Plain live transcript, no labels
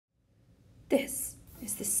This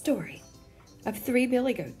is the story of 3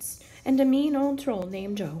 billy goats and a mean old troll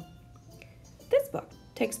named Joe. This book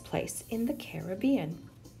takes place in the Caribbean.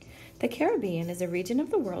 The Caribbean is a region of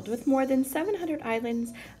the world with more than 700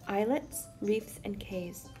 islands, islets, reefs, and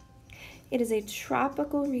cays. It is a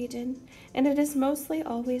tropical region, and it is mostly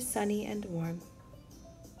always sunny and warm.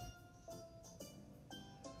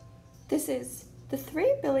 This is The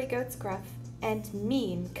 3 Billy Goats Gruff and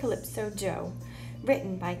Mean Calypso Joe,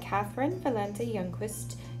 written by Catherine Valente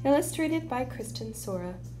Youngquist, illustrated by Kristen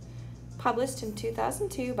Sora, published in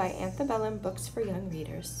 2002 by Antebellum Books for Young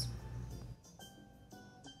Readers.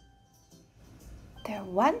 There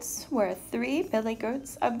once were 3 billy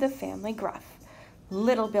goats of the family Gruff: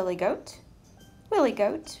 Little Billy Goat, Willie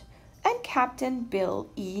Goat, and Captain Bill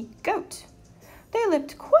E. Goat. They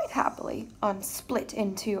lived quite happily on Split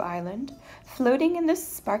in Two Island, floating in the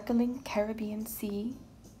sparkling Caribbean Sea.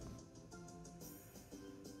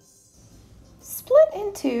 Split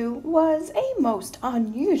in Two was a most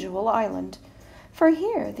unusual island, for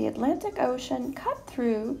here the Atlantic Ocean cut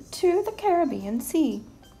through to the Caribbean Sea,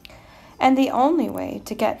 and the only way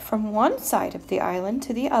to get from one side of the island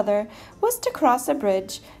to the other was to cross a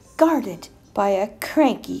bridge guarded by a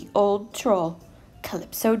cranky old troll,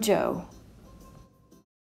 Calypso Joe.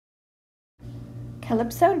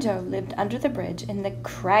 Calypso Joe lived under the bridge in the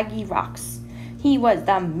craggy rocks. He was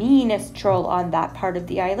the meanest troll on that part of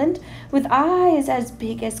the island, with eyes as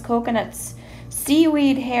big as coconuts,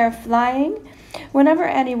 seaweed hair flying. Whenever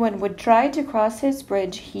anyone would try to cross his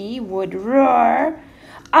bridge, he would roar,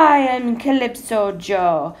 "I am Calypso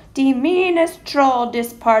Joe, the meanest troll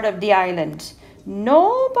this part of the island.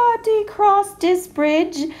 Nobody crossed this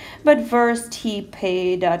bridge, but first he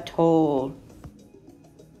paid a toll."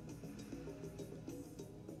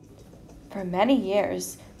 For many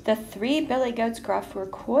years, the 3 billy goats Gruff were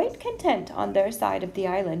quite content on their side of the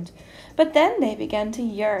island, but then they began to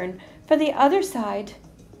yearn for the other side.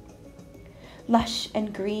 Lush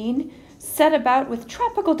and green, set about with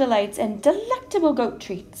tropical delights and delectable goat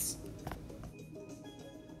treats.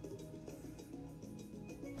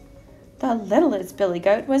 The littlest billy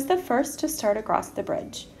goat was the first to start across the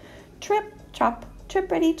bridge. Trip, trop,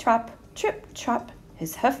 trippity trop, trip, trop.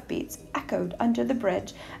 His hoofbeats echoed under the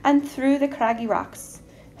bridge and through the craggy rocks.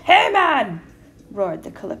 "Hey, man!" roared the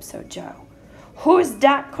Calypso Joe. "Who's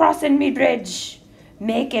that crossing me bridge?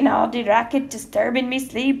 Making all the racket, disturbing me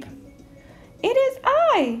sleep?" "It is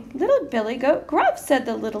I, Little Billy Goat Gruff," said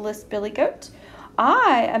the littlest billy goat.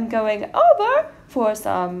 "I am going over for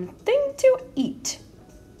something to eat."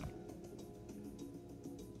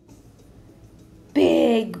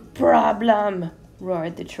 "Big problem,"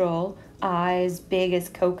 roared the troll, eyes big as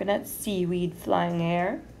coconuts, seaweed flying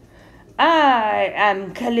air. "I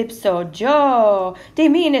am Calypso Joe, the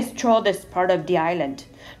meanest troll this part of the island.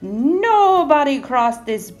 Nobody crossed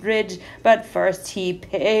this bridge, but first he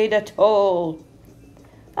paid a toll."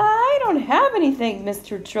 "I don't have anything,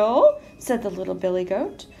 Mr. Troll," said the little billy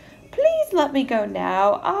goat. "Please let me go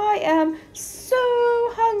now. I am so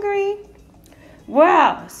hungry."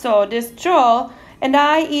 "Well, so this troll and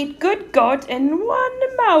I eat good goat in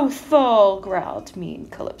one mouthful," growled mean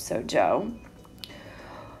Calypso Joe.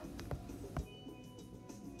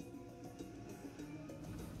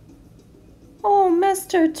 "Oh,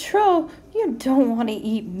 Mr. Troll, you don't want to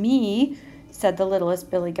eat me," said the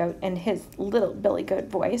littlest billy goat in his little billy goat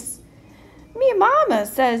voice. "Me mama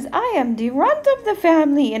says I am the runt of the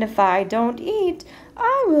family, and if I don't eat,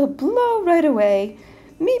 I will blow right away.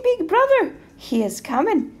 Me big brother, he is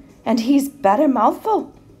coming, and he's better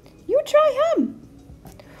mouthful. You try him."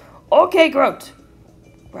 "Okay, Groat,"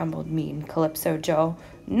 grumbled mean Calypso Joe.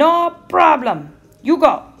 "No problem. You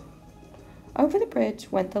go." Over the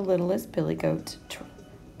bridge went the littlest billy goat. Trip,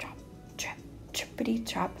 trop, trip, trippity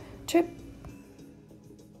trop, trip.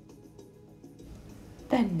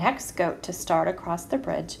 The next goat to start across the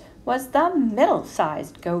bridge was the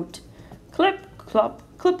middle-sized goat. Clip, clop,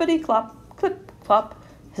 clippity clop, clip, clop.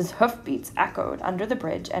 His hoofbeats echoed under the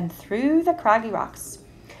bridge and through the craggy rocks.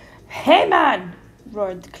 "Hey, man!"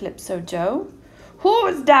 roared Calypso Joe.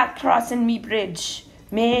 "Who's that crossing me bridge,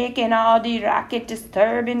 making all the racket,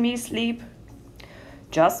 disturbing me sleep?"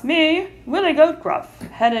 "Just me, Willie Goat Gruff,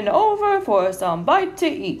 heading over for some bite to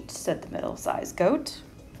eat," said the middle-sized goat.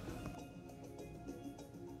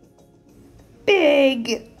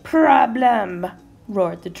 "Big problem,"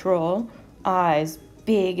 roared the troll, eyes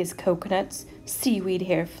big as coconuts, seaweed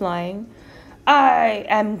hair flying. "I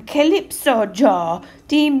am Calypso Joe,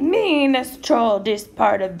 the meanest troll this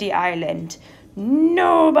part of the island.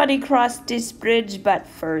 Nobody crossed this bridge, but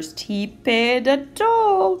first he paid a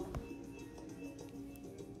toll."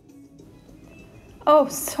 Oh,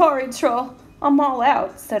 sorry, Troll. I'm all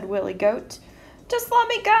out, said Willie Goat. Just let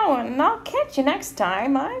me go and I'll catch you next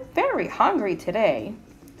time. I'm very hungry today.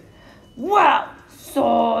 Well,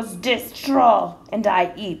 so's this troll, and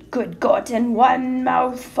I eat good goat in one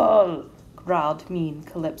mouthful, growled mean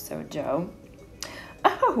Calypso Joe.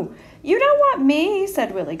 Oh, you don't want me,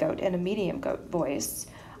 said Willie Goat in a medium goat voice.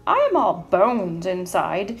 I am all boned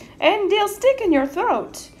inside, and they'll stick in your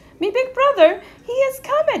throat. Me big brother, he is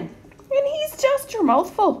coming, and he's just your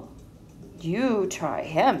mouthful. You try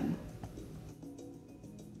him.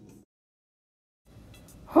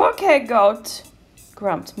 Okay, Goat,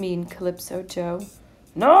 grumped mean Calypso Joe.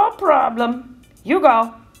 No problem. You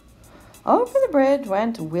go. Over the bridge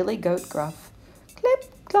went Willie Goat Gruff.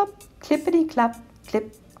 Clip, clop, clippity clap,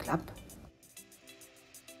 clip, clap.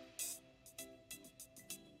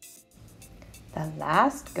 The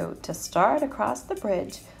last goat to start across the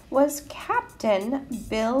bridge was Captain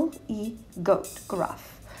Bill E. Goat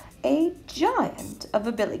Gruff, a giant of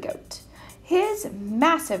a billy goat. His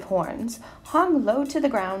massive horns hung low to the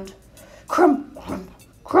ground. Crump, crump,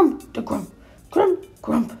 crump, de grump, crump,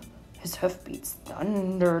 crump. His hoofbeats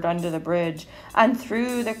thundered under the bridge and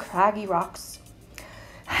through the craggy rocks.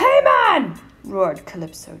 Hey, man! Roared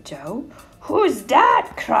Calypso Joe. Who's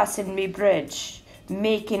that crossing me bridge?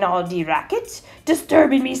 Making all the racket,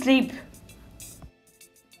 disturbing me sleep.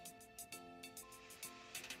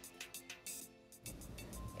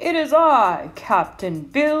 It is I, Captain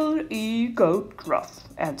Bill E. Goat Gruff,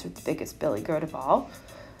 answered the biggest billy goat of all.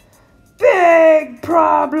 Big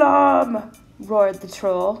problem, roared the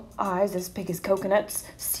troll, eyes as big as coconuts,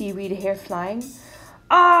 seaweed hair flying.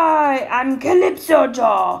 I am Calypso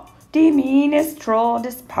Jaw, the meanest troll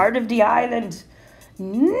this part of the island.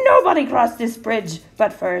 Nobody crossed this bridge,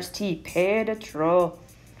 but first he paid a troll.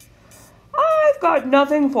 I've got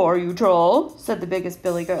nothing for you, troll, said the biggest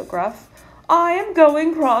billy goat Gruff. I am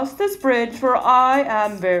going across this bridge, for I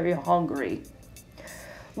am very hungry.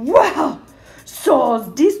 Well,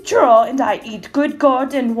 so's this troll, and I eat good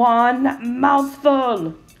goat in one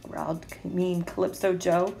mouthful, growled mean Calypso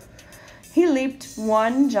Joe. He leaped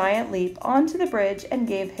one giant leap onto the bridge and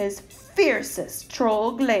gave his fiercest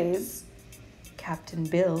troll glaze. Captain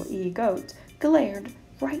Bill E. Goat glared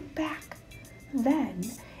right back.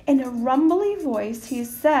 Then, in a rumbly voice, he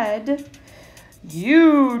said,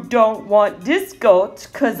 You don't want this goat,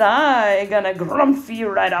 'cause I gonna grumph you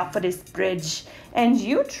right off of this bridge. And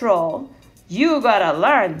you, troll, you gotta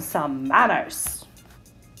learn some manners.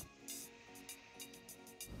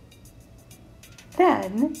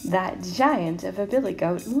 Then that giant of a billy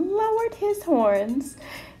goat lowered his horns,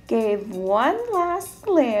 gave one last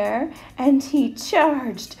glare, and he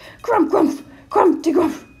charged. Grump, grump,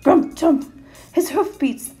 grump-de-grump, grump-tump. His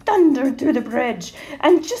hoofbeats thundered through the bridge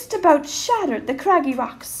and just about shattered the craggy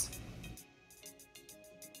rocks.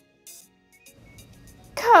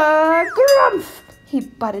 Ka-grumph! He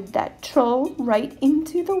butted that troll right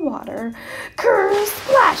into the water.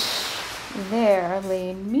 Ker-splash! There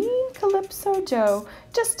lay mean Calypso Joe,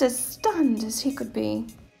 just as stunned as he could be.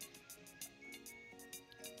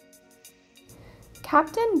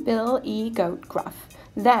 Captain Bill E. Goat Gruff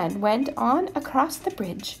then went on across the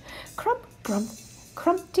bridge, crump, grump,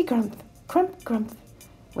 crump-de-grump, crump, grump,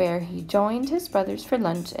 where he joined his brothers for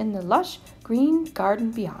lunch in the lush green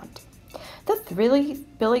garden beyond. The three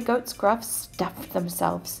billy goats Gruff stuffed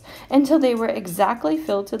themselves until they were exactly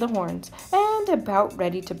filled to the horns and about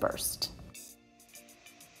ready to burst.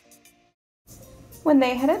 When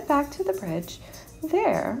they headed back to the bridge,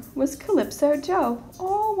 there was Calypso Joe,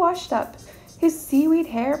 all washed up, his seaweed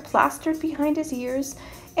hair plastered behind his ears,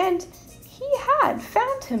 and he had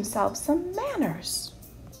found himself some manners.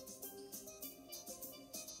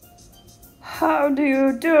 How do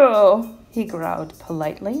you do? He growled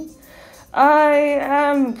politely. I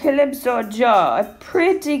am Calypso Jaw, a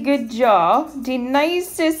pretty good jaw, the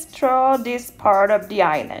nicest troll this part of the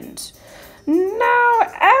island. Now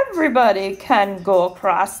everybody can go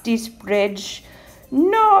across this bridge.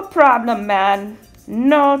 No problem, man.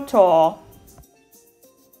 No toll.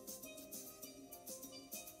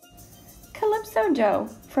 Calypso Joe,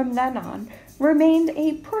 from then on, remained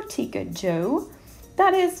a pretty good Joe.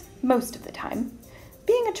 That is, most of the time.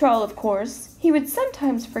 Being a troll, of course, he would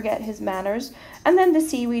sometimes forget his manners, and then the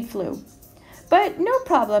seaweed flew. But no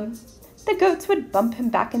problem. The goats would bump him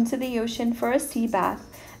back into the ocean for a sea bath,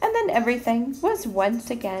 and then everything was once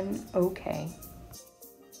again okay.